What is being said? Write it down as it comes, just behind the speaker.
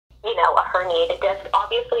a herniated disc.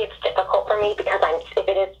 Obviously, it's difficult for me because if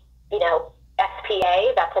it is,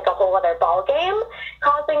 SPA, that's like a whole other ball game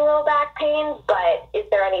causing low back pain. But is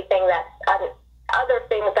there anything other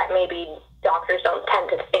things that maybe doctors don't tend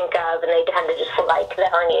to think of, and they tend to just like the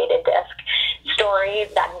herniated disc story,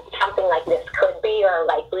 that something like this could be or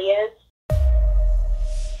likely is?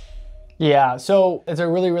 Yeah, so it's a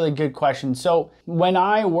really, really good question. So when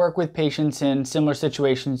I work with patients in similar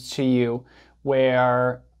situations to you,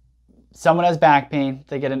 where someone has back pain,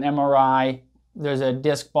 they get an MRI, there's a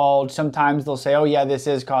disc bulge, sometimes they'll say, oh yeah, this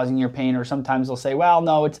is causing your pain, or sometimes they'll say, well,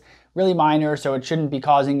 no, it's really minor, so it shouldn't be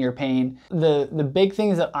causing your pain. The big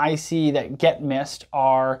things that I see that get missed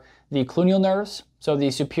are the cluneal nerves. So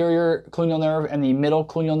the superior cluneal nerve and the middle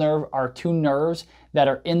cluneal nerve are two nerves that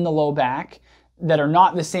are in the low back that are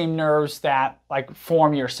not the same nerves that like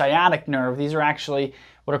form your sciatic nerve. These are actually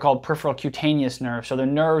what are called peripheral cutaneous nerves. So the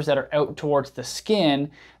nerves that are out towards the skin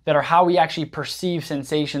that are how we actually perceive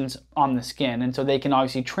sensations on the skin. And so they can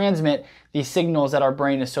obviously transmit these signals that our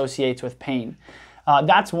brain associates with pain.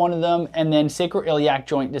 That's one of them. And then sacroiliac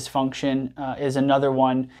joint dysfunction is another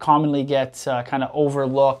one. Commonly gets kind of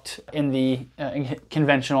overlooked in the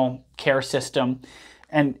conventional care system.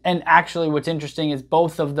 And actually what's interesting is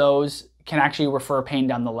both of those can actually refer pain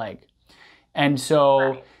down the leg. And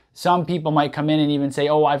so some people might come in and even say,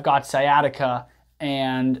 oh, I've got sciatica,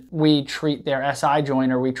 and we treat their SI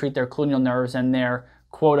joint or we treat their cluneal nerves and their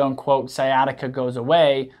quote unquote sciatica goes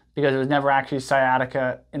away because it was never actually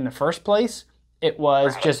sciatica in the first place. It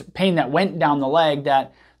was just pain that went down the leg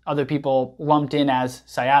that other people lumped in as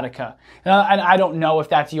sciatica. And I don't know if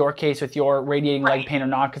that's your case with your radiating leg pain or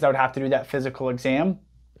not, because I would have to do that physical exam.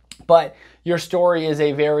 But your story is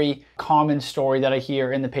a very common story that I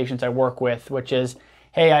hear in the patients I work with, which is,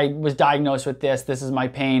 hey, I was diagnosed with this, this is my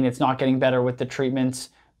pain, it's not getting better with the treatments.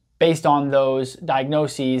 Based on those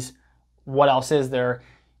diagnoses, what else is there?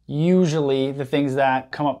 Usually the things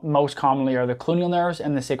that come up most commonly are the cluneal nerves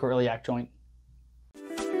and the sacroiliac joint.